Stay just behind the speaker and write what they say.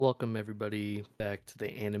Welcome, everybody, back to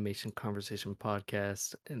the Animation Conversation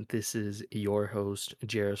Podcast. And this is your host,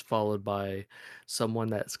 Jairus, followed by someone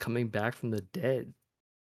that's coming back from the dead.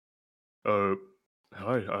 Uh,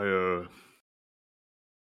 hi.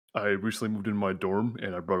 I recently moved in my dorm,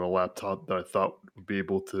 and I brought a laptop that I thought would be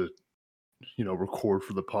able to, record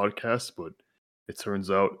for the podcast. But it turns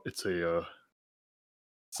out it's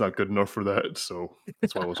not good enough for that. So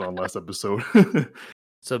that's why I was on last episode.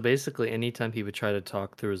 So basically, anytime he would try to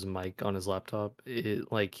talk through his mic on his laptop, he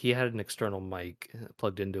had an external mic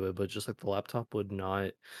plugged into it, but just like the laptop would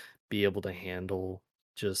not be able to handle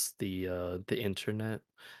just the internet.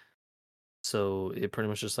 So it pretty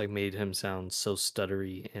much just like made him sound so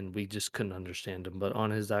stuttery, and we just couldn't understand him. But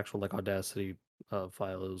on his actual like Audacity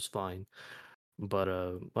file, it was fine. But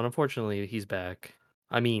unfortunately, he's back.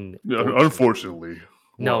 I mean, Yeah, fortunately. unfortunately,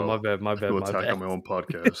 No, my wow, bad, my I bad, feel my attacked bad. on my own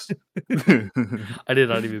podcast. I did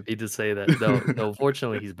not even mean to say that. No, no,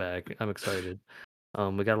 fortunately, he's back. I'm excited.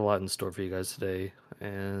 We got a lot in store for you guys today,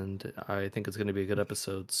 and I think it's going to be a good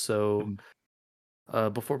episode. So,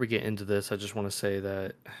 before we get into this, I just want to say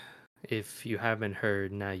that if you haven't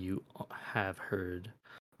heard, now you have heard.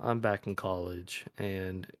 I'm back in college,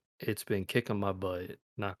 and it's been kicking my butt.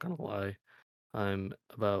 Not gonna lie. I'm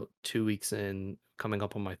about 2 weeks in, coming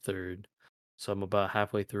up on my third. So I'm about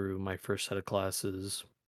halfway through my first set of classes,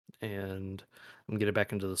 and I'm getting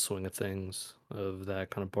back into the swing of things of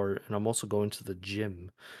that kind of part. And I'm also going to the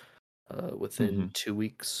gym within Hmm. 2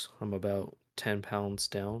 weeks. I'm about 10 pounds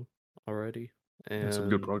down already. That's some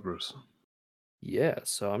good And progress. yeah,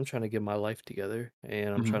 so I'm trying to get my life together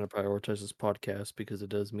and I'm Hmm. trying to prioritize this podcast because it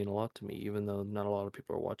does mean a lot to me, even though not a lot of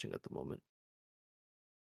people are watching at the moment.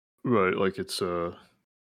 Right, like it's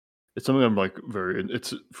something I'm like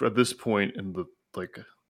it's at this point in like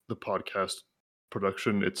the podcast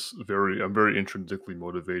production, I'm very intrinsically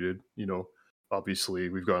motivated, Obviously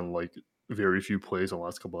we've gotten like very few plays on the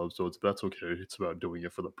last couple episodes, but that's okay. It's about doing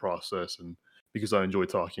it for the process and because I enjoy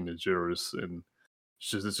talking to Jairus and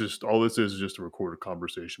it's just all this is just a recorded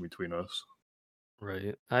conversation between us.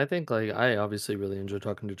 Right. I think like I obviously really enjoy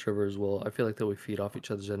talking to Trevor as well. I feel like that we feed off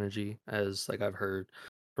each other's energy, as like I've heard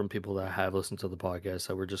from people that have listened to the podcast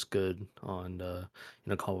that we're just good on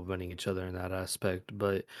complimenting each other in that aspect.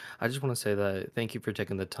 But I just want to say that thank you for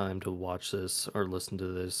taking the time to watch this or listen to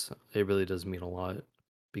this. It really does mean a lot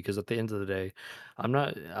because at the end of the day, I'm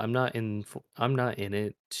not in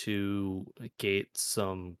it to get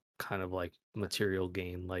some kind of like material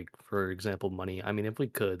gain, like for example money. I mean, if we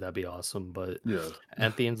could, that'd be awesome, but Yeah.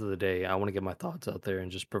 at the end of the day, I want to get my thoughts out there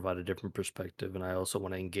and just provide a different perspective. And I also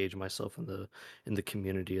want to engage myself in the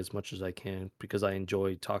community as much as I can because I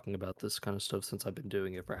enjoy talking about this kind of stuff since I've been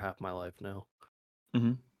doing it for half my life now.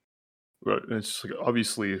 Hmm. Right. And it's just like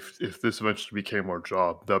obviously if this eventually became our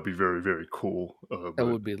job, that'd be very, very cool. That But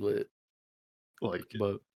would be lit. like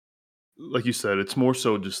But like you said, it's more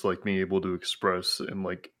so just like being able to express and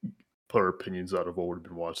like put our opinions out of what we've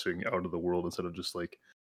been watching out of the world instead of just like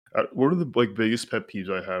one of the like biggest pet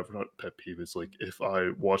peeves I have, not pet peeve, is like if I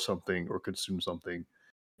watch something or consume something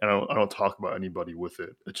and I don't talk about anybody with it.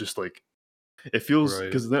 It's just like it feels right.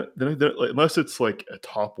 because then like, unless it's like a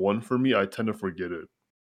top one for me, I tend to forget it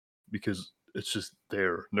because it's just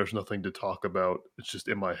there. And there's nothing to talk about. It's just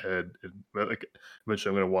in my head. And like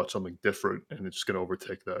eventually, I'm gonna watch something different, and it's just gonna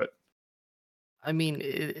overtake that. I mean,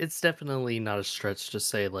 it's definitely not a stretch to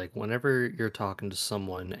say, like, whenever you're talking to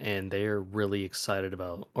someone and they're really excited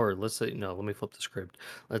about, or let's say, no, let me flip the script.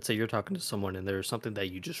 Let's say you're talking to someone and there's something that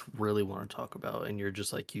you just really want to talk about, and you're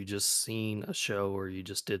just like, you just seen a show or you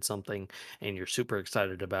just did something and you're super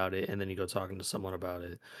excited about it, and then you go talking to someone about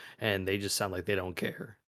it and they just sound like they don't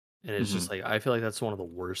care. And it's just Hmm. like, I feel like that's one of the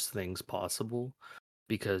worst things possible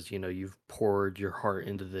because you've poured your heart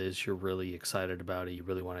into this, you're really excited about it, you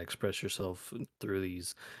really want to express yourself through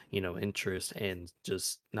these interests, and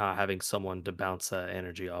just not having someone to bounce that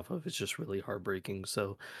energy off of, it's just really heartbreaking.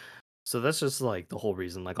 So that's just like the whole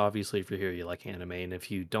reason. Like, obviously, if you're here you like anime, and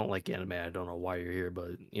if you don't like anime, I don't know why you're here,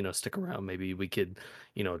 but stick around. Maybe we could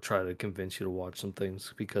try to convince you to watch some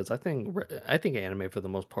things, because I think anime for the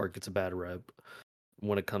most part gets a bad rep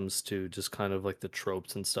when it comes to just kind of like the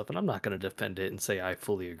tropes and stuff. And I'm not going to defend it and say I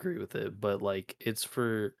fully agree with it, but like it's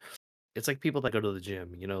like people that go to the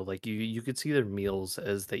gym, like you could see their meals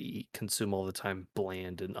as they eat, consume all the time,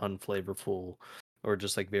 bland and unflavorful or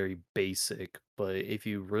just like very basic. But if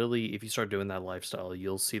you start doing that lifestyle,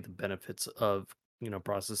 you'll see the benefits of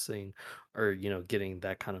processing or getting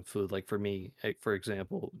that kind of food. Like for me, for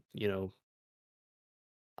example,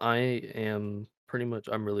 I am pretty much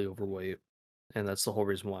I'm really overweight, and that's the whole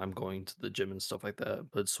reason why I'm going to the gym and stuff like that.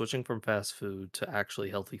 But switching from fast food to actually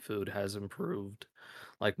healthy food has improved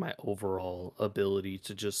like my overall ability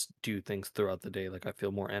to just do things throughout the day. Like I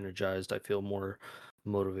feel more energized, I feel more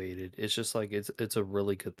motivated. It's just like it's a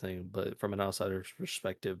really good thing, but from an outsider's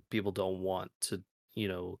perspective, people don't want to,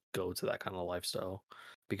 go to that kind of lifestyle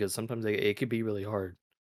because sometimes it could be really hard,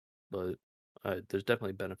 but there's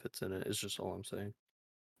definitely benefits in it. It's just all I'm saying.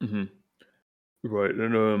 Mhm. Right,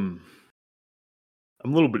 and,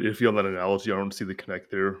 I'm a little bit iffy on that analogy, I don't see the connect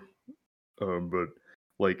there, but,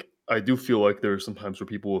 like, I do feel like there are some times where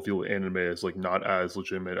people will feel anime as, like, not as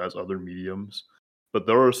legitimate as other mediums, but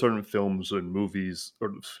there are certain films and movies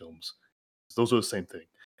or films, those are the same thing.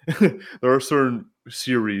 There are certain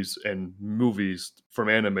series and movies from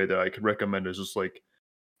anime that I could recommend as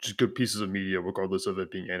just good pieces of media regardless of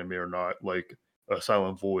it being anime or not, like, A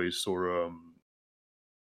Silent Voice or,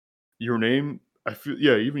 Your Name. I feel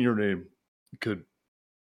yeah, even Your Name could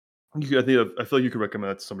I feel like you could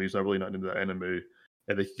recommend that to somebody who's not really not into the anime,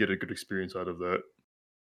 and they could get a good experience out of that.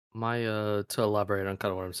 My to elaborate on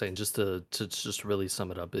kind of what I'm saying, just to just really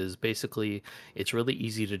sum it up, is basically it's really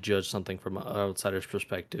easy to judge something from an outsider's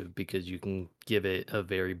perspective because you can give it a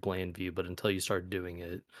very bland view, but until you start doing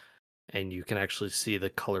it and you can actually see the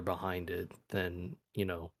color behind it, then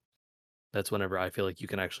that's whenever I feel like you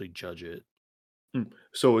can actually judge it.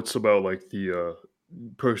 So it's about, like,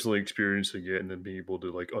 personally experiencing it and then being able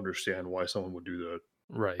to, like, understand why someone would do that.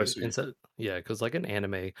 I Right. And see. so yeah, because like an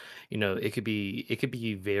anime, it could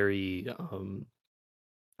be very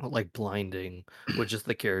like blinding with just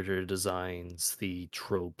the character designs, the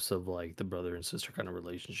tropes of like the brother and sister kind of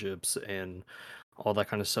relationships and all that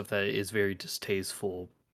kind of stuff that is very distasteful.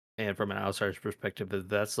 And from an outsider's perspective, if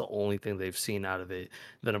that's the only thing they've seen out of it,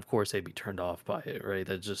 then of course they'd be turned off by it, right?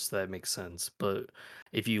 That makes sense. But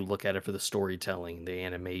if you look at it for the storytelling, the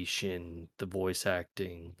animation, the voice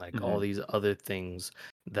acting, like all Mhm, these other things,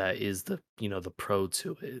 that is the pro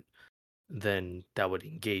to it, then that would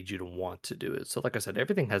engage you to want to do it. So like I said,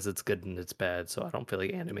 everything has its good and its bad. So I don't feel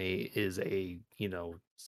like anime is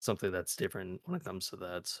something that's different when it comes to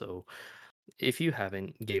that. So if you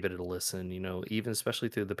haven't gave it a listen, even especially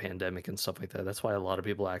through the pandemic and stuff like that, that's why a lot of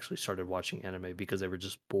people actually started watching anime because they were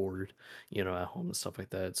just bored, at home and stuff like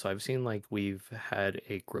that. So I've seen like we've had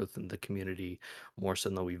a growth in the community more so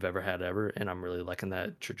than we've ever had ever. And I'm really liking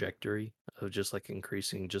that trajectory of just like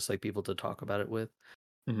increasing just like people to talk about it with.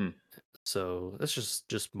 mhm, So that's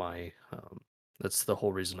just my that's the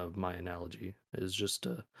whole reason of my analogy is just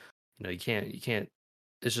you can't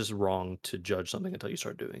it's just wrong to judge something until you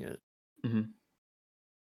start doing it. mhm.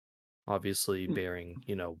 Obviously Mm, bearing,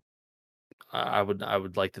 I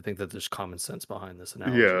would like to think that there's common sense behind this yeah,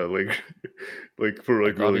 analogy. like like, for,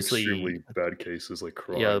 like, Like really obviously, extremely bad cases like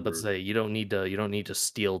yeah, crime but or say you don't need to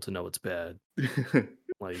steal to know it's bad.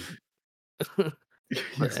 Like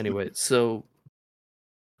but yes. anyway, so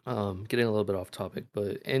getting a little bit off topic,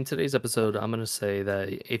 but in today's episode, I'm going to say that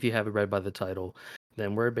if you haven't read by the title,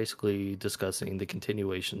 then we're basically discussing the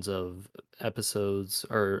continuations of episodes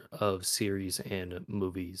or of series and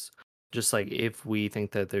movies. Just like if we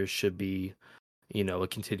think that there should be a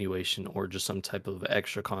continuation or just some type of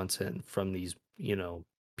extra content from these,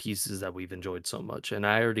 pieces that we've enjoyed so much. And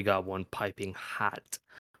I already got one piping hot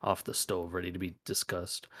off the stove ready to be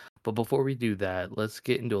discussed. But before we do that, let's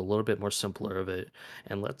get into a little bit more simpler of it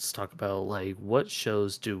and let's talk about like what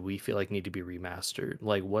shows do we feel like need to be remastered?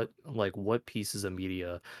 Like what pieces of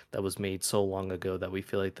media that was made so long ago that we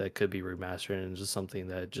feel like that could be remastered and just something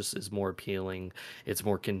that just is more appealing, it's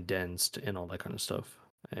more condensed and all that kind of stuff.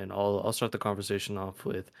 And I'll start the conversation off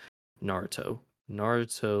with Naruto.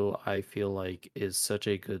 Naruto, I feel like is such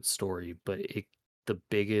a good story, but the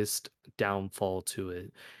biggest downfall to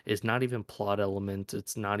it is not even plot element.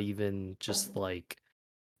 It's not even just like,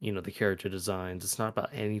 the character designs. It's not about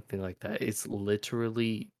anything like that. It's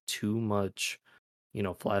literally too much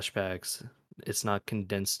flashbacks. It's not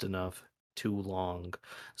condensed enough, too long.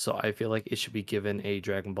 So I feel like it should be given a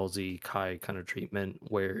Dragon Ball Z Kai kind of treatment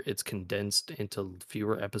where it's condensed into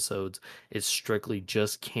fewer episodes. It's strictly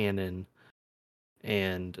just canon,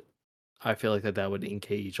 and I feel like that would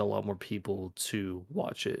engage a lot more people to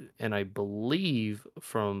watch it. And I believe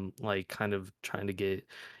from like kind of trying to get,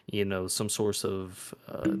 some source of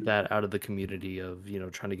that out of the community of,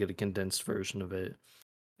 trying to get a condensed version of it,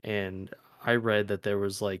 and I read that there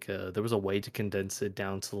was a way to condense it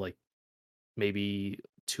down to like maybe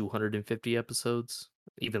 250 episodes,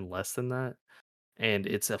 even less than that. And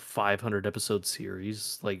it's a 500 episode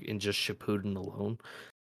series, like in just Shippuden alone.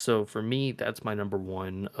 So for me, that's my number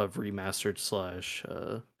one of remastered slash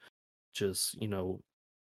just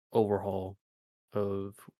overhaul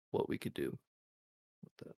of what we could do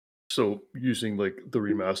with that. So, using, like, the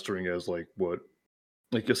remastering as, like, what?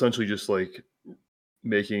 Like, essentially just, like,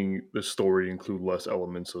 making the story include less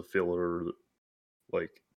elements of filler,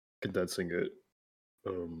 like condensing it.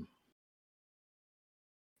 Um,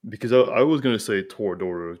 because I was gonna say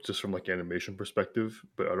Toradora just from like animation perspective,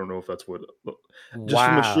 but I don't know if that's what.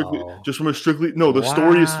 Wow. Just from a strictly no, the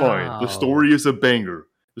story is fine. The Wow. story is a banger.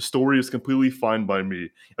 The story is completely fine by me.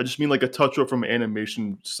 I just mean like a touch up from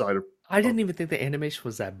animation side I of didn't even think the animation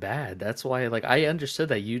was that bad. That's why, like, I understood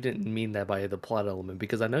that you didn't mean that by the plot element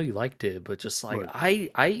because I know you liked it, but just like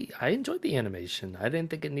right, I enjoyed the animation. I didn't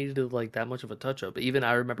think it needed like that much of a touch up. Even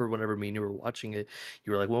I remember whenever me and you were watching it,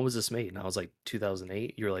 you were like, "When was this made?" And I was like,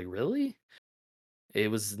 2008. You're like, "Really?" It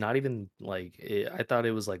was not even like I thought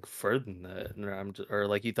it was like further than that. And or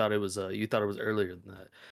like you thought it was earlier than that.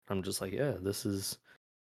 I'm just like, yeah, this is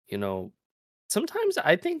you know sometimes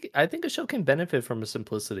I think a show can benefit from a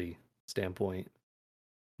simplicity standpoint.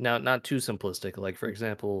 Now, not too simplistic. Like for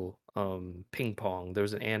example, Ping Pong.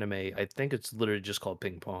 There's an anime. I think it's literally just called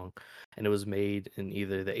Ping Pong, and it was made in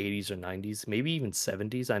either the 80s or 90s, maybe even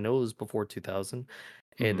 70s. I know it was before 2000,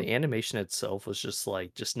 and hmm the animation itself was just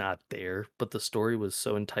like just not there, but the story was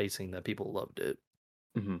so enticing that people loved it.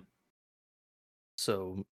 hmm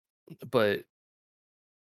So, but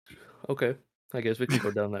okay, I guess we can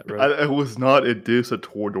go down that I, road. I was not a diss at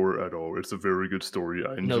Toradora at all. It's a very good story.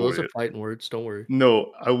 I No, enjoy those are it. fighting words. Don't worry.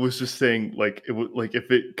 No, I was just saying like it would like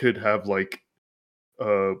if it could have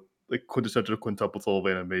uh quintessential quintuple of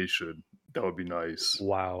animation, that would be nice.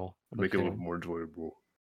 Wow. Make it a little Okay. more enjoyable.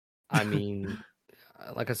 I mean,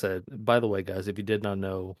 like I said, by the way, guys, if you did not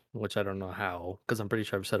know, which I don't know how, because I'm pretty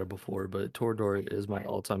sure I've said it before, but Toradora is my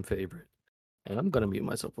all-time favorite. And I'm gonna mute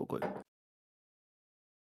myself real quick.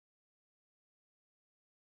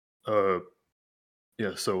 Uh,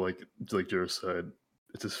 yeah. So like Jared said,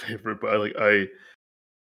 it's his favorite. But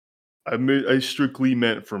I strictly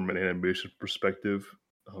meant from an animation perspective.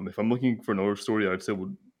 If I'm looking for another story, I'd say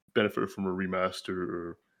would benefit from a remaster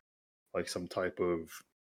or like some type of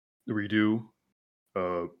redo.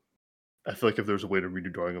 Uh, I feel like if there's a way to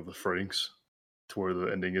redo Drawing of the Franks to where the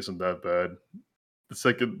ending isn't that bad, the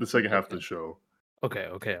second half of Okay. the show. Okay,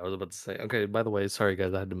 okay. I was about to say. Okay, by the way, sorry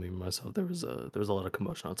guys, I had to mute myself. There was a lot of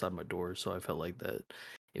commotion outside my door, so I felt like that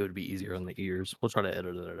it would be easier on the ears. We'll try to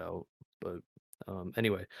edit it out. But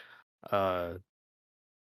anyway, uh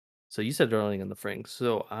so you said Darling in the Franks.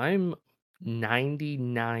 So I'm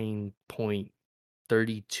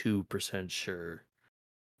 99.32% sure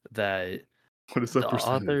that What is that the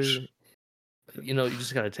percentage? author, you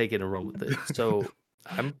just gotta take it and run with it. So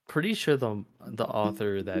I'm pretty sure the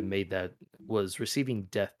author that made that was receiving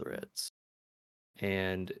death threats,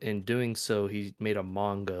 and in doing so, he made a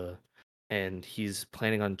manga, and he's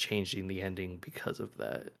planning on changing the ending because of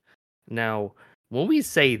that. Now, when we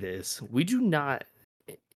say this, we do not,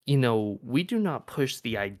 we do not push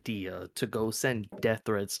the idea to go send death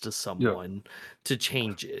threats to Yeah, someone to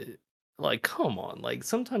change it. Like, come on. Like,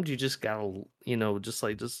 sometimes you just gotta, just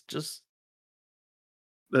like,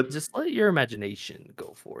 that just let your imagination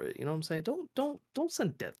go for it. You know what I'm saying? Don't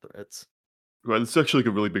send death threats. right. It's actually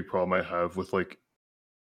like a really big problem I have with like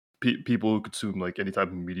people who consume like any type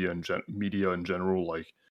of media in general. Like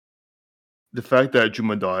the fact that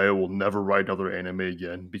Jumandiah will never write another anime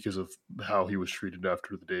again because of how he was treated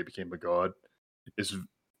after the day he became a god is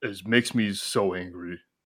is makes me so angry.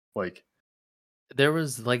 Like, There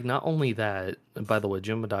was like not only that, and by the way,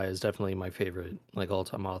 Jim Madai is definitely my favorite like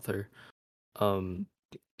all-time author. Um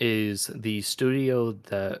is the studio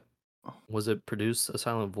that was it produced A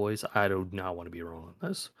Silent Voice? I do not want to be wrong on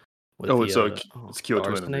this. With oh, the it's the Kyoto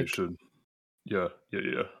arsenic. Animation. Yeah, yeah,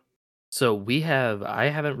 yeah. So I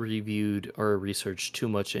haven't reviewed or researched too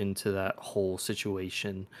much into that whole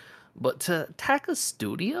situation, but to attack a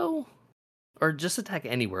studio or just attack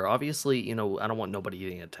anywhere, obviously, I don't want nobody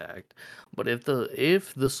getting attacked. But if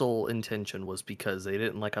the sole intention was because they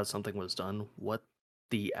didn't like how something was done, what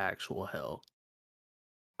the actual hell?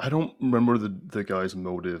 I don't remember the guy's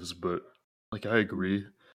motives, but like I agree.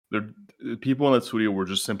 There, people in that studio were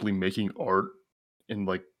just simply making art and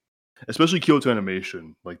like especially Kyoto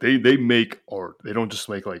Animation. Like they make art. They don't just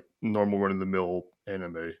make like normal run of the mill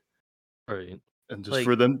anime. Right. And just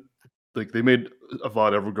for Like them, like they made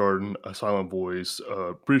Avad Evergarden, A Silent Voice.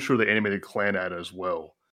 Pretty sure they animated Clan Ad as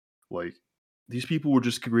well. Like these people were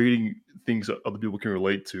just creating things that other people can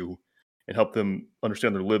relate to and help them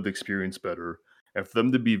understand their lived experience better. And for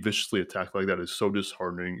them to be viciously attacked like that is so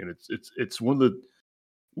disheartening. And it's one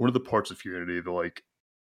of the parts of humanity that like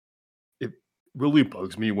it really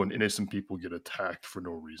bugs me when innocent people get attacked for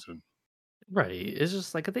no reason. Right. It's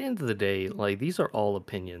just like at the end of the day, like these are all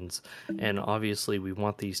opinions, and obviously we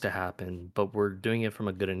want these to happen, but we're doing it from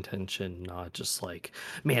a good intention, not just like,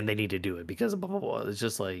 man, they need to do it because blah blah blah. It's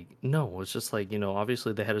just like, no, it's just like,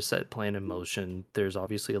 obviously they had a set plan in motion. There's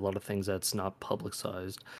obviously a lot of things that's not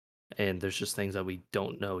publicized, and there's just things that we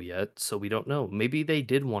don't know yet, so we don't know. Maybe they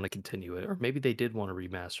did want to continue it, or maybe they did want to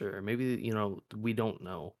remaster it, or maybe, we don't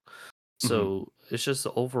know. Mhm. So it's just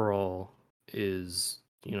overall is,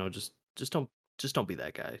 just don't be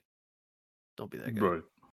that guy. Don't be that guy. Right.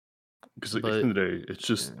 Because at the But end of the day, it's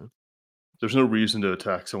just yeah. there's no reason to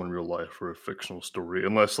attack someone in real life for a fictional story,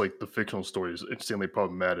 unless like the fictional story is insanely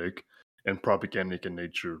problematic and propagandic in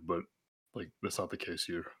nature. But like that's not the case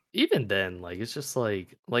here. Even then, like it's just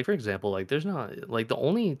like for example, like there's not like the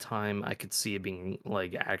only time I could see it being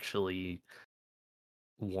like actually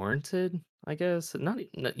warranted, I guess. Not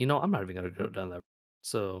I'm not even gonna go down that.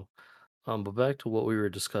 So but back to what we were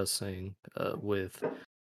discussing with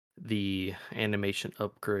the animation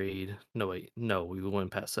upgrade. No, wait, no, we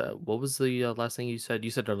went past that. What was the last thing you said?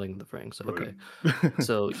 You said Darling in the Franxx. Right. Okay.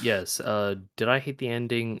 So yes, did I hate the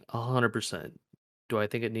ending? 100%. Do I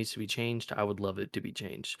think it needs to be changed? I would love it to be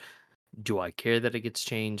changed. Do I care that it gets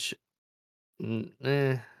changed?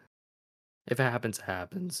 If it happens, it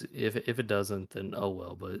happens. If it doesn't, then oh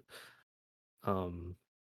well. But um,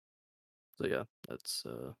 so yeah, that's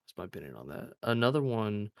my opinion on that. Another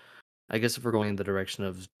one, I guess, if we're going in the direction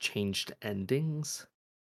of changed endings,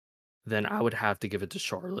 then I would have to give it to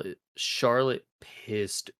Charlotte. Charlotte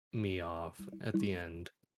pissed me off at the end.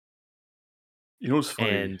 You know what's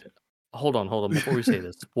funny? And hold on, before we say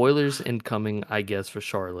this, spoilers incoming, I guess, for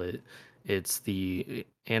Charlotte. It's the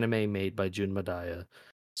anime made by Jun Madaya.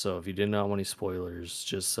 So if you did not want any spoilers,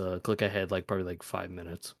 just click ahead like probably like 5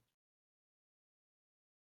 minutes.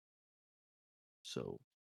 So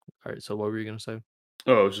all right, so what were you gonna say?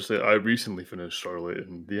 Oh, I was just saying I recently finished Charlotte,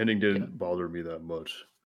 and the ending Yeah, didn't bother me that much.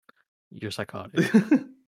 you're psychotic.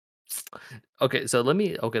 Okay, let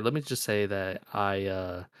me just say that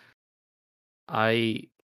I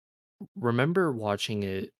remember watching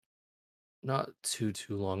it not too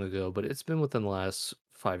long ago, but it's been within the last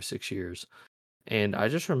 5 6 years. And I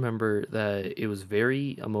just remember that it was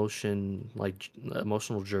very emotional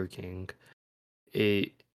jerking.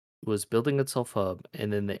 It was building itself up,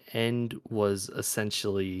 and then the end was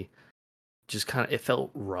essentially just kind of, it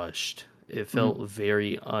felt rushed. It felt Mhm.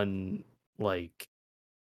 very like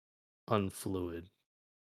unfluid.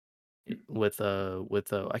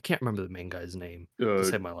 I can't remember the main guy's name to Uh,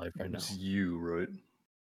 save my life right it's now. you, right?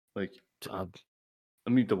 Like, Uh,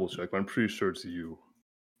 let me double check, but I'm pretty sure it's you.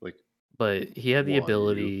 Like, But he had the why you?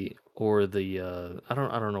 ability or I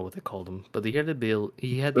don't know what they called him, but he had That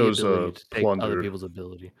the was ability to take other plunder. people's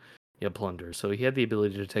ability. Yeah, plunder. So he had the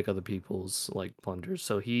ability to take other people's like plunders.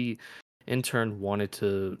 So he in turn wanted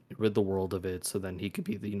to rid the world of it so then he could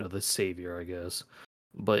be the savior, I guess.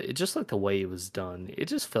 But it just like the way it was done, it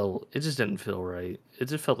just didn't feel right. It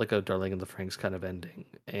just felt like a Darling in the Franks kind of ending.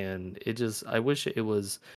 And I wish it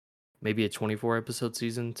was maybe a 24 episode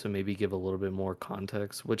season to maybe give a little bit more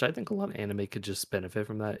context, which I think a lot of anime could just benefit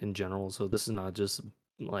from that in general. So this is not just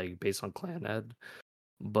like based on Clan Ed,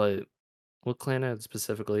 but with Clan Ed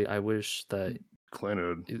specifically, I wish that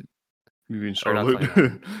Clannad. it- You mean or not Charlotte?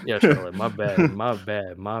 Clan Ed. Yeah, Charlotte. My bad. My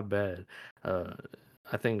bad. My bad. Uh,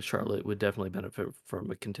 I think Charlotte would definitely benefit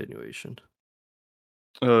from a continuation.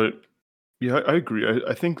 uh, yeah, I agree.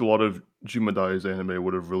 I think a lot of Jumadai's anime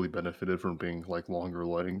would have really benefited from being like longer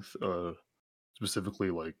length. Specifically,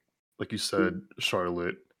 like you said,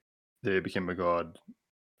 Charlotte, they became a god.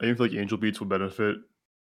 I even feel like Angel Beats would benefit.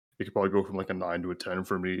 It could probably go from like a 9 to a 10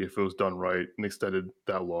 for me if it was done right and extended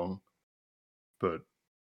that long. But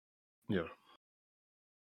yeah,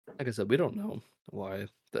 Like I said, we don't know why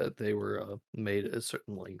that they were made a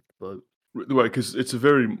certain length, but right, because it's a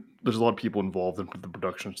very there's a lot of people involved in the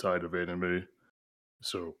production side of anime.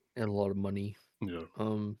 So and a lot of money. yeah,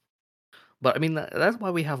 Um, But I mean, that's why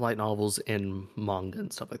we have light novels and manga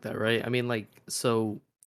and stuff like that, right? I mean, like, so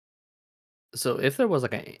if there was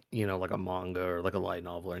like like a manga or like a light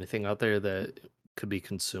novel or anything out there that could be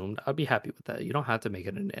consumed, I'd be happy with that. You don't have to make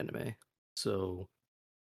it an anime. So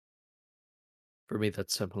for me,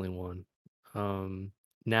 that's definitely one. Um,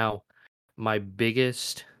 Now, my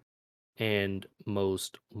biggest and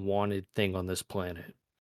most wanted thing on this planet.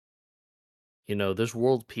 There's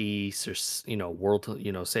world peace, there's,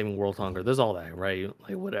 saving world hunger. There's all that, right?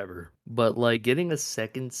 Like whatever. But like getting a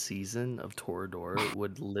second season of Toradora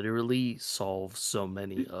would literally solve so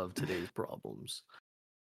many of today's problems.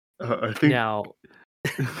 I think Now,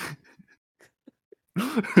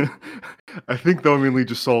 I think that would mainly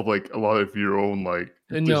just solve, like, a lot of your own, like,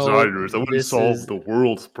 No, desires. That wouldn't this solve is the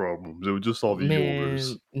world's problems, it would just solve yours.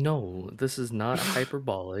 man, no, this is not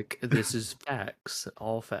hyperbolic. This is facts,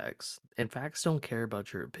 all facts. And facts don't care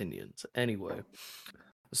about your opinions. Anyway,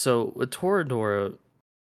 so with Toradora,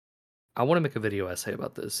 I want to make a video essay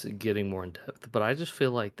about this, getting more in depth, but I just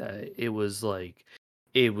feel like that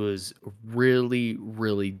it was really,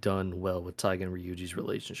 really done well with Taiga and Ryuji's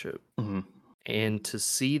relationship. Mhm, And to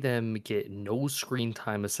see them get no screen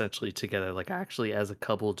time essentially together, like actually as a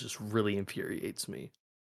couple, just really infuriates me.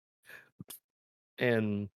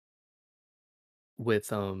 And with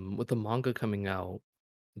the manga coming out,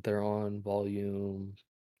 they're on volume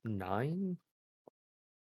 9.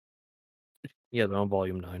 Yeah, they're on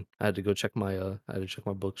volume 9. I had to go check my I had to check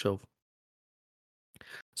my bookshelf.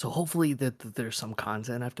 So hopefully that there's some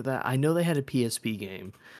content after that. I know they had a PSP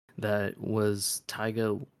game that was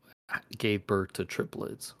Taiga gave birth to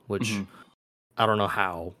triplets, which mhm, I don't know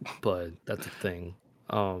how, but that's a thing.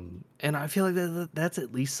 And I feel like that's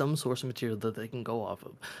at least some source of material that they can go off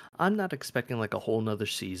of. I'm not expecting like a whole nother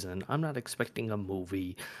season. I'm not expecting a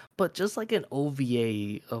movie, but just like an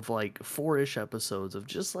OVA of like four-ish episodes of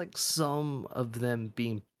just like some of them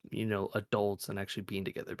being, adults and actually being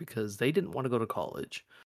together because they didn't want to go to college.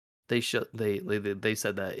 They said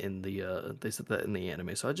that in the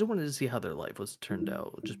anime. So I just wanted to see how their life was turned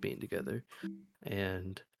out, just being together.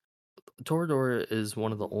 And Toradora is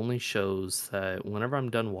one of the only shows that whenever I'm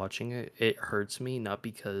done watching it, it hurts me, not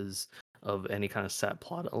because of any kind of sad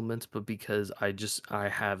plot elements, but because I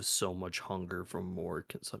have so much hunger for more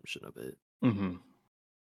consumption of it. mhm.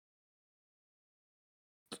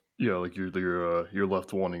 Yeah, like, you're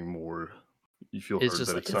left wanting more. You feel hurt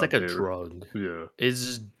that it's It's like not a there. drug. Yeah.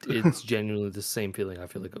 It's genuinely the same feeling I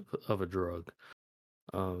feel like of a drug.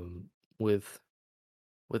 Um,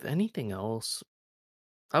 with anything else,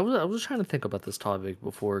 I was trying to think about this topic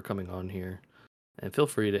before coming on here. And feel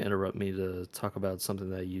free to interrupt me to talk about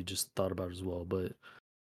something that you just thought about as well. But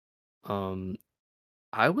um,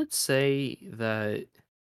 I would say that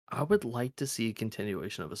I would like to see a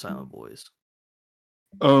continuation of A Silent Voice.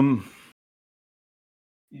 Um,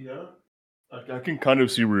 yeah, I can kind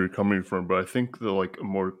of see where you're coming from, but I think the, like, a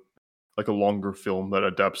more like, a longer film that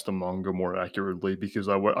adapts the manga more accurately because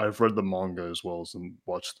I've read the manga as well as and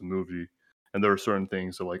watched the movie, and there are certain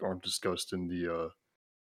things that, like, aren't discussed in the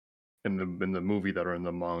movie that are in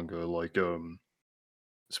the manga, like,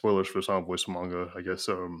 spoilers for Silent Voice manga, I guess,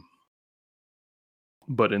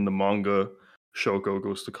 but in the manga, Shoko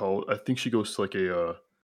goes to call I think she goes to, like,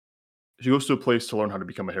 she goes to a place to learn how to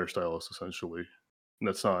become a hairstylist, essentially, and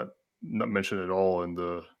that's not mentioned at all in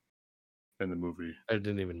the movie. I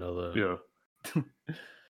didn't even know that. Yeah.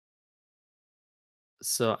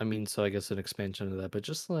 So I mean, so I guess an expansion of that, but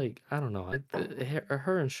just like I don't know,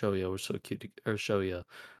 her and Shoya were so cute, or Shoya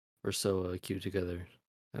were so cute together,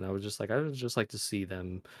 and I would just like to see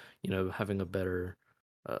them, having a better,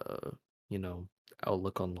 uh, you know,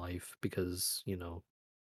 outlook on life because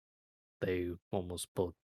they almost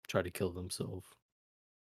both try to kill themselves.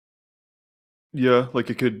 Yeah, like,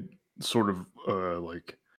 it could sort of,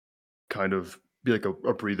 like, kind of be like a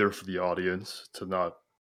breather for the audience to not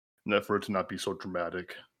for it to not be so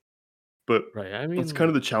dramatic. But Right. I that's kind mean,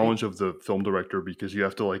 of the challenge of the film director because you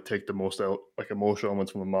have to, like, take the most out like, emotional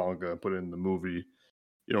elements from the manga and put it in the movie.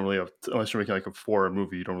 You don't really have unless you're making, like, a 4-hour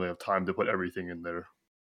movie, you don't really have time to put everything in there.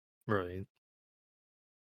 right.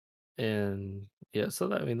 And yeah, so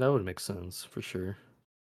that, I mean, that would make sense for sure.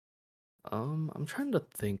 I'm trying to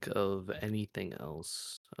think of anything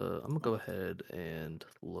else. I'm gonna go ahead and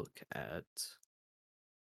look at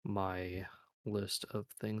my list of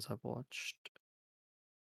things I've watched.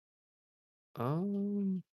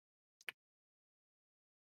 Um,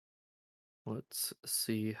 let's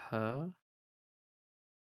see how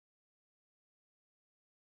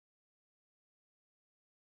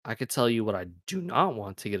I could tell you what I do not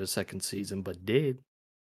want to get a second season, but did,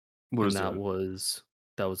 What and is that?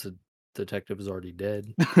 that was a detective is already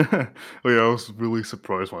dead. Oh, yeah, I was really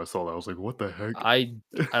surprised when I saw that. I was like, "What the heck?"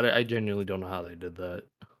 I genuinely don't know how they did that.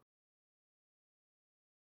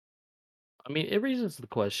 I mean, it raises the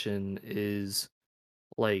question is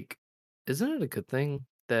like, isn't it a good thing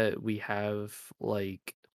that we have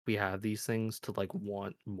these things to like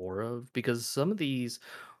want more of? Because some of these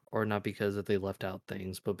are not because that they left out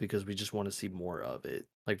things, but because we just want to see more of it.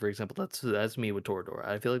 Like for example, that's me with Toradora.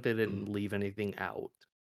 I feel like they Mhm. didn't leave anything out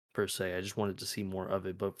per se. I just wanted to see more of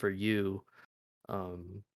it. But for you,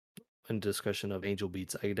 um, in discussion of Angel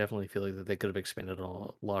Beats, I definitely feel like that they could have expanded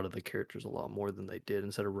on a lot of the characters a lot more than they did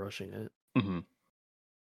instead of rushing it. Mhm.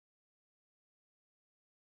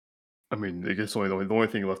 I mean, I guess the only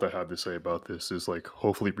thing left I have to say about this is, like,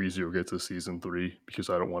 hopefully ReZero gets a season 3 because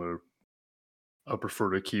I don't wanna I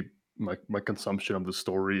prefer to keep my consumption of the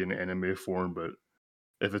story in anime form, but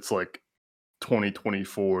if it's, like,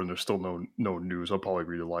 2024 and there's still no news, I'll probably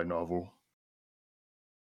read a light novel.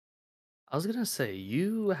 I was gonna say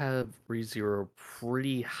you have ReZero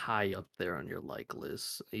pretty high up there on your like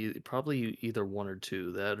list. Probably either one or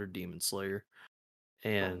two, that or Demon Slayer.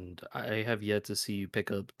 And I have yet to see you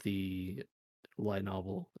pick up the light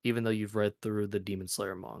novel, even though you've read through the Demon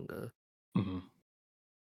Slayer manga. Mhm.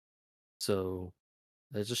 So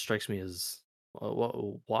that just strikes me as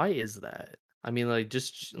why is that? I mean, like,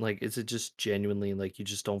 just like, is it just genuinely like you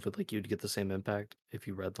just don't feel like you'd get the same impact if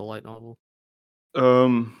you read the light novel?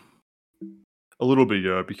 Um, a little bit,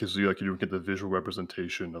 yeah, because you don't get the visual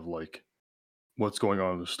representation of, like, what's going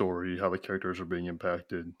on in the story, how the characters are being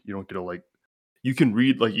impacted. You don't get to, like you can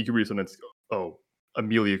read something that's, "Oh,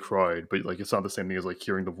 Amelia cried," but, like, it's not the same thing as, like,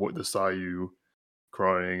 hearing the Sayu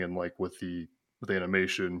crying and, like, with the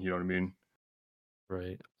animation, you know what I mean?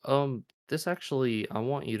 Right. This actually, I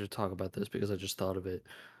want you to talk about this because I just thought of it.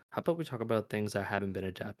 How about we talk about things that haven't been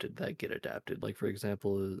adapted that get adapted? Like, for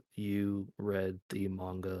example, you read the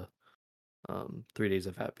manga, 3 Days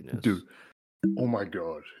of Dude, Happiness. oh my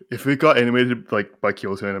god. If it got animated, like, by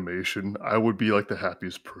Kyoto Animation, I would be, like, the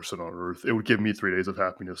happiest person on earth. It would give me 3 days of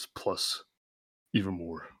happiness plus even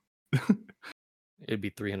more. It'd be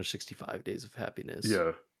 365 Days of Happiness.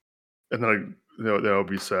 Yeah, and then that would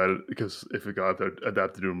be sad because if it got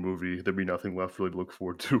adapted to a movie, there'd be nothing left really to look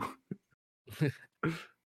forward to.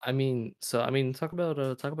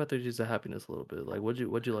 Talk about 3 Days of Happiness a little bit. Like, what'd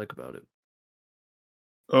you like about it?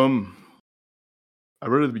 Um, I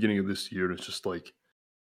read it at the beginning of this year, and it's just, like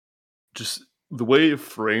just the way it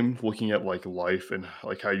framed looking at, like, life and,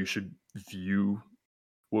 like, how you should view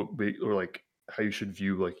like, how you should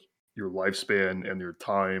view, like, your lifespan and your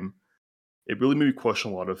time. It really made me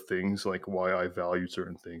question a lot of things, like, why I value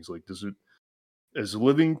certain things. Like, does it is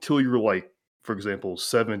living till you're, like, for example,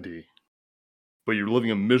 70, but you're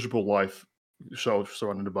living a miserable life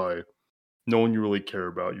surrounded by no one you really care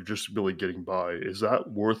about, you're just really getting by, is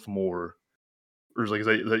that worth more? Or is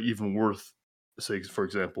that even worth, say, for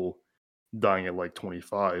example, dying at, like,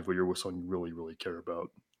 25, but you're with someone you really, really care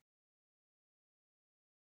about?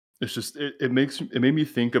 It's just it made me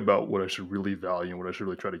think about what I should really value and what I should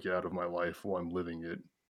really try to get out of my life while I'm living it.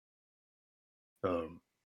 Um,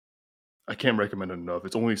 I can't recommend it enough.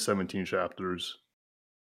 It's only 17 chapters,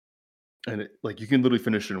 and you can literally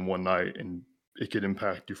finish it in one night, and it could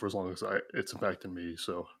impact you for as long as it's impacted me.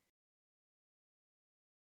 So,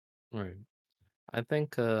 Right. I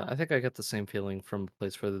think I get the same feeling from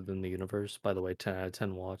Place Further Than the Universe. By the way, 10 out of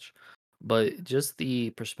 10 watch. But just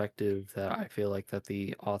the perspective that I feel like that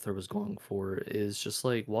the author was going for is just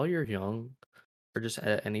like while you're young, or just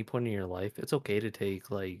at any point in your life, it's okay to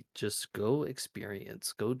take like just go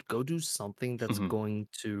experience, go do something that's mhm, going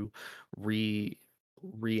to re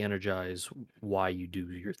re-energize why you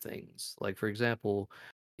do your things. Like for example,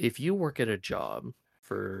 if you work at a job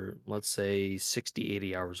for let's say 60,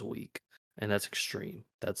 80 hours a week, and that's extreme.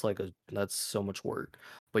 That's so much work.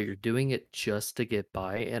 But you're doing it just to get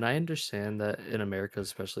by. And I understand that in America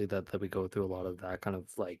especially that we go through a lot of that kind of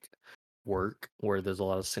like work where there's a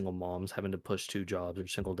lot of single moms having to push two jobs or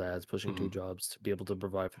single dads pushing two mhm, jobs to be able to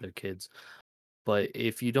provide for their kids. But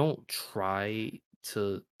if you don't try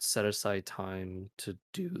to set aside time to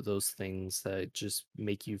do those things that just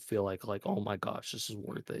make you feel like oh my gosh, this is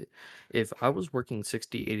worth it. If I was working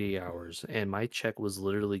 60, 80 hours and my check was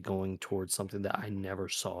literally going towards something that I never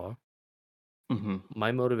saw, mhm,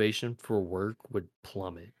 my motivation for work would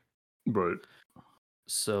plummet. right,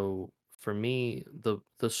 So for me, the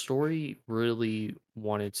story really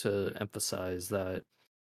wanted to emphasize that,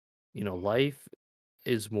 life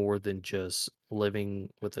is more than just living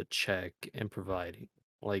with a check and providing.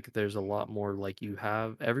 Like there's a lot more like you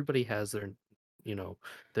have everybody has their you know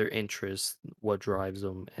their interests, what drives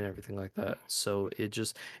them and everything like that. So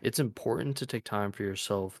it's important to take time for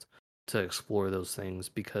yourself to explore those things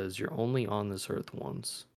because you're only on this earth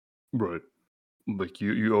once. right. Like,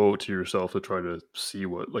 you owe it to yourself to try to see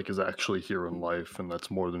what, like, is actually here in life, and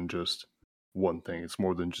that's more than just one thing. It's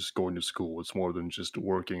more than just going to school. It's more than just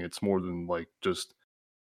working. It's more than, like, just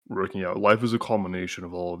working out. Life is a culmination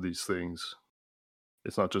of all of these things.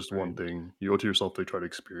 It's not just one Right. thing. You owe it to yourself to try to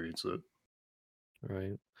experience it.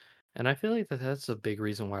 Right. And I feel like that's a big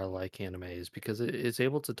reason why I like anime is because it's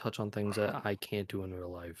able to touch on things that I can't do in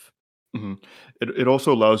real life. Mhm. It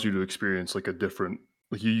also allows you to experience, like, a different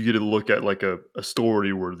like, you get to look at, like, a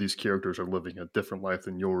story where these characters are living a different life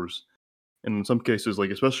than yours, And in some cases, like,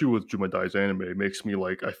 especially with Jumedai's anime, it makes me,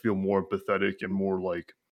 like, I feel more empathetic and more,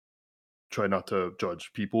 like, try not to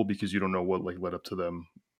judge people because you don't know what, like, led up to them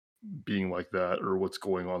being like that or what's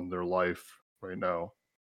going on in their life right now.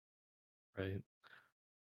 right?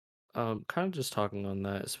 Kind of just talking on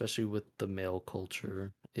that, especially with the male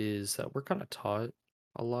culture, is that we're kind of taught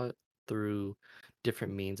a lot through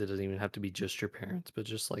different means. It doesn't even have to be just your parents, but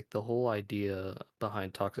just like the whole idea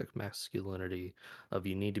behind toxic masculinity of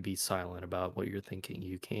you need to be silent about what you're thinking.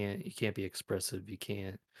 You can't be expressive. You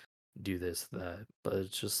can't do this, that. But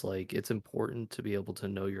it's just like it's important to be able to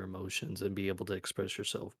know your emotions and be able to express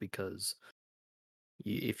yourself because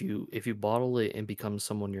if you bottle it and become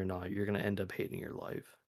someone you're not, you're gonna end up hating your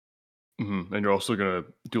life. And you're also gonna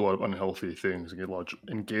do a lot of unhealthy things and get a lot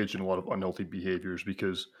engaged in a lot of unhealthy behaviors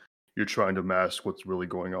because you're trying to mask what's really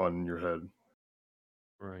going on in your head.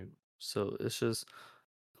 Right. So it's just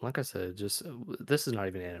like I said, just this is not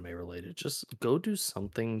even anime related. Just go do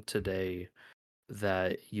something today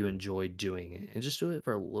that you enjoy doing it and just do it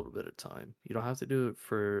for a little bit of time. You don't have to do it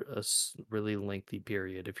for a really lengthy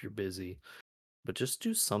period if you're busy, but just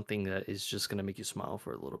do something that is just going to make you smile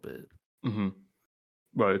for a little bit. hmm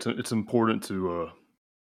Right. It's important to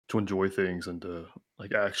enjoy things and to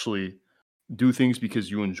like actually do things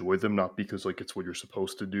because you enjoy them, not because like it's what you're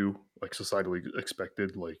supposed to do, like societally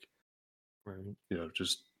expected. Like, Right.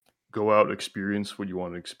 just go out, experience what you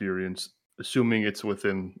want to experience, assuming it's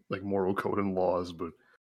within like moral code and laws, but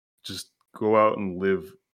just go out and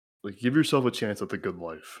live. Like, give yourself a chance at the good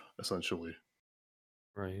life, essentially.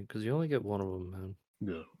 Right. Because you only get one of them, man.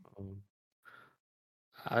 Yeah. Um,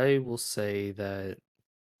 I will say that,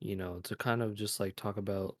 to kind of just like talk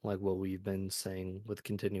about like what we've been saying with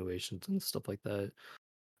continuations and stuff like that.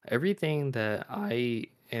 Everything that I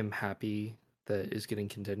am happy that is getting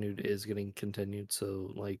continued.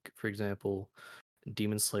 So, like for example,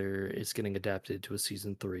 Demon Slayer is getting adapted to a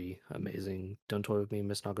season 3. Amazing. Don't Toy With Me,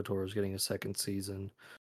 Miss Nagatoro is getting a second season.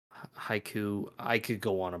 Haiku, I could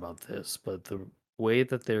go on about this, but the way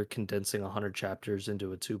that they're condensing 100 chapters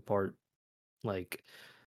into a two-part like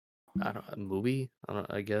I don't a movie,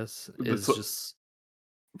 I guess That's is just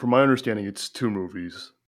from my understanding, it's two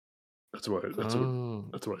movies. That's what. That's what.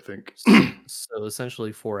 oh That's what I think. so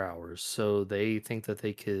essentially 4 hours. So they think that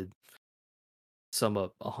they could sum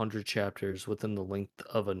up 100 chapters within the length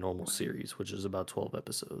of a normal series, which is about 12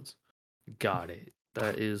 episodes. Got it.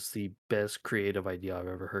 That is the best creative idea I've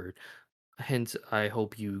ever heard. Hence, I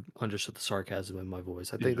hope you understood the sarcasm in my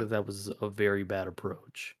voice. I think Yeah. that that was a very bad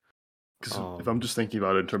approach. Because if I'm Um, just thinking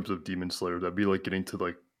about it in terms of Demon Slayer, that'd be like getting to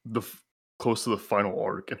like close to the final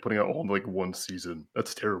arc and putting out all in like one season.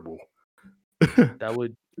 That's terrible. that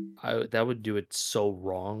would that would do it so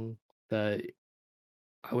wrong that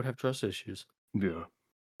I would have trust issues. Yeah,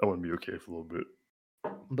 I wouldn't be okay for a little bit.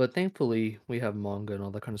 But thankfully, we have manga and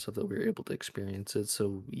all that kind of stuff that we're able to experience it.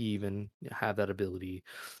 So we even have that ability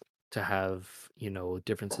to have,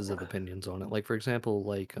 differences of opinions on it. Like, for example,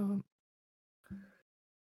 like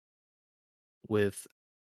with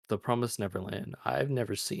The Promised Neverland, I've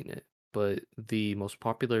never seen it, but the most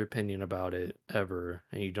popular opinion about it ever,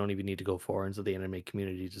 and you don't even need to go far into the anime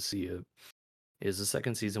community to see it, is the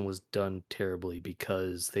second season was done terribly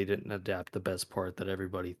because they didn't adapt the best part that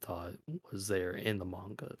everybody thought was there in the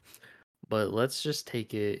manga. But let's just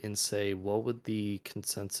take it and say, what would the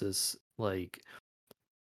consensus like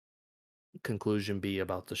conclusion be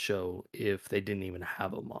about the show if they didn't even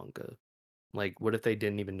have a manga? Like, what if they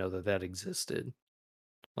didn't even know that that existed?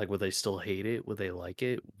 Like, would they still hate it? Would they like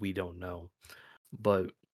it? We don't know.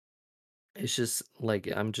 But it's just like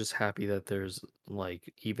I'm just happy that there's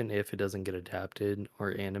like even if it doesn't get adapted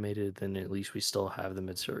or animated, then at least we still have the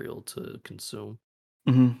material to consume.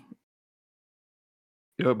 hmm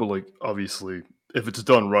Yeah, but like obviously, if it's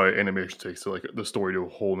done right, animation takes like the story to a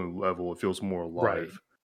whole new level. It feels more Right. alive.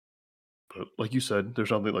 But like you said,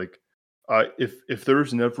 there's nothing like if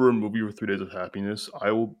there's never a movie with 3 Days of Happiness,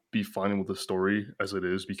 I will be fine with the story as it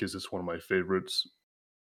is because it's one of my favorites.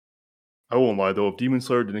 I won't lie though, if Demon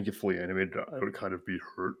Slayer didn't get fully animated, I would kind of be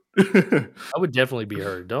hurt. I would definitely be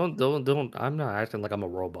hurt. Don't. I'm not acting like I'm a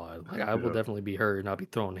robot. Like I will Yeah. definitely be hurt and I'll be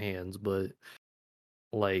throwing hands. But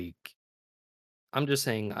like I'm just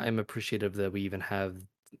saying, I'm appreciative that we even have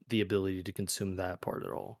the ability to consume that part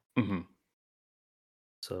at all. Mhm.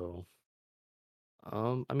 So,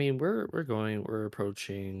 I mean, we're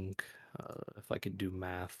approaching. If I could do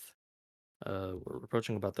math, we're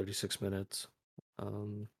approaching about 36 minutes.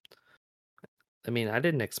 Um, I mean, I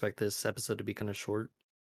didn't expect this episode to be kind of shorter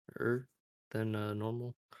than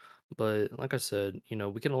normal, but like I said,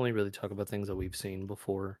 we can only really talk about things that we've seen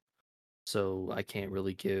before, so I can't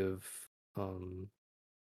really give um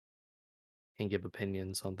and give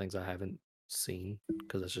opinions on things I haven't seen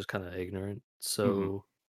because that's just kind of ignorant. Mhm. So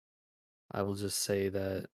I will just say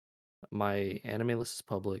that my anime list is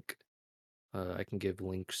public. I can give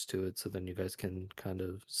links to it so then you guys can kind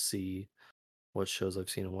of see what shows I've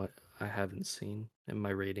seen and what I haven't seen in my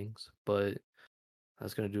ratings. But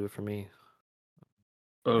that's gonna do it for me.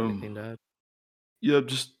 Got Um, anything to add? yeah,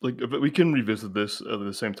 just like but we can revisit this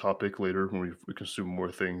the same topic later when we consume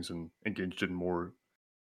more things and engaged in more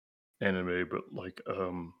anime. But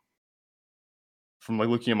from like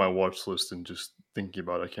looking at my watch list and just thinking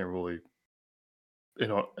about it, I can't really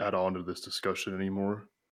add on to this discussion anymore.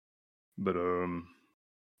 But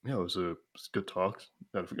yeah, it was a good talk.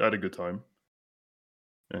 I had a good time.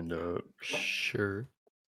 And Sure.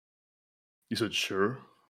 you said sure.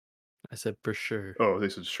 I said for sure. Oh, they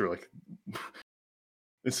said sure, like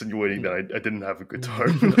insinuating that No. I didn't have a good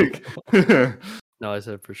time. No. like, No, I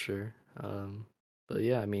said for sure. But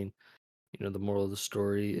yeah, I mean, the moral of the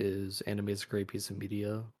story is anime is a great piece of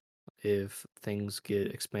media. If things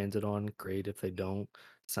get expanded on, great. If they don't,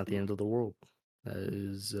 it's not the end of the world. That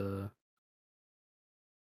is uh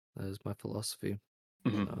that is my philosophy.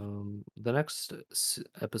 Mhm, The next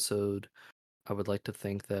episode, I would like to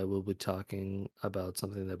think that we'll be talking about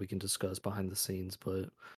something that we can discuss behind the scenes, but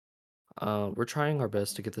we're trying our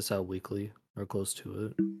best to get this out weekly or close to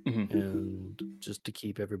it, mhm, and just to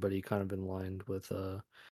keep everybody kind of in line with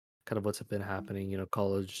kind of what's been happening.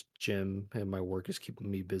 College, gym, and my work is keeping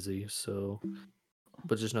me busy. So,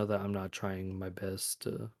 but just know that I'm not trying to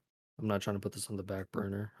put this on the back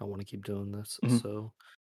burner. I want to keep doing this. mhm. So,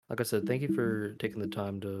 like I said, thank you for taking the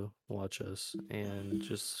time to watch us and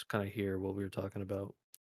just kind of hear what we were talking about.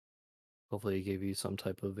 Hopefully, it gave you some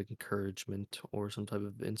type of encouragement or some type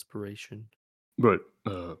of inspiration. But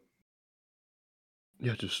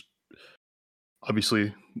yeah, just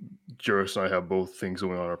obviously, Juris and I have both things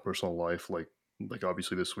going on in our personal life. Like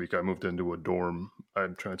obviously, this week I moved into a dorm.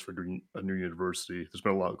 I'm transferred to a new university. There's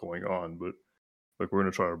been a lot going on, but like we're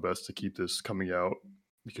gonna try our best to keep this coming out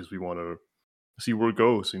because we want to see where it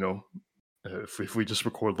goes. If we just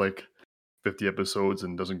record like 50 episodes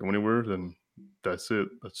and doesn't go anywhere, then that's it.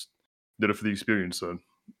 That's did it for the experience. Then.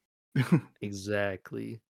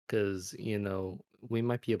 Exactly. Because, we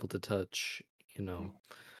might be able to touch, you know,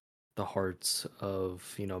 the hearts of,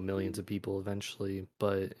 millions of people eventually,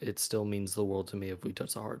 but it still means the world to me if we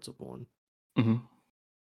touch the hearts of one, Mhm.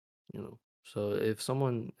 you know. So if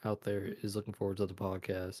someone out there is looking forward to the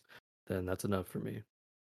podcast, then that's enough for me.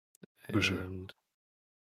 For sure. And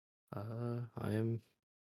I am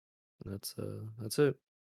that's it.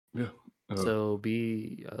 Yeah. Uh, So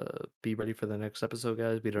be ready for the next episode,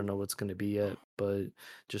 guys. We don't know what's going to be yet, but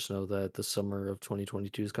just know that the summer of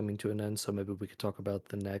 2022 is coming to an end. So maybe we could talk about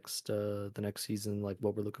the next season, like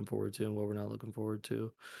what we're looking forward to and what we're not looking forward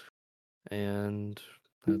to. And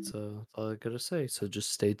that's all I gotta say. So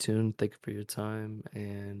just stay tuned. Thank you for your time,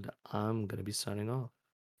 and I'm gonna be signing off.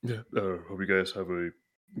 yeah. Hope you guys have a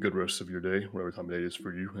good rest of your day, whatever time of day it is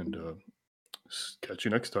for you, and catch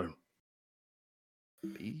you next time.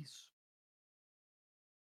 Peace.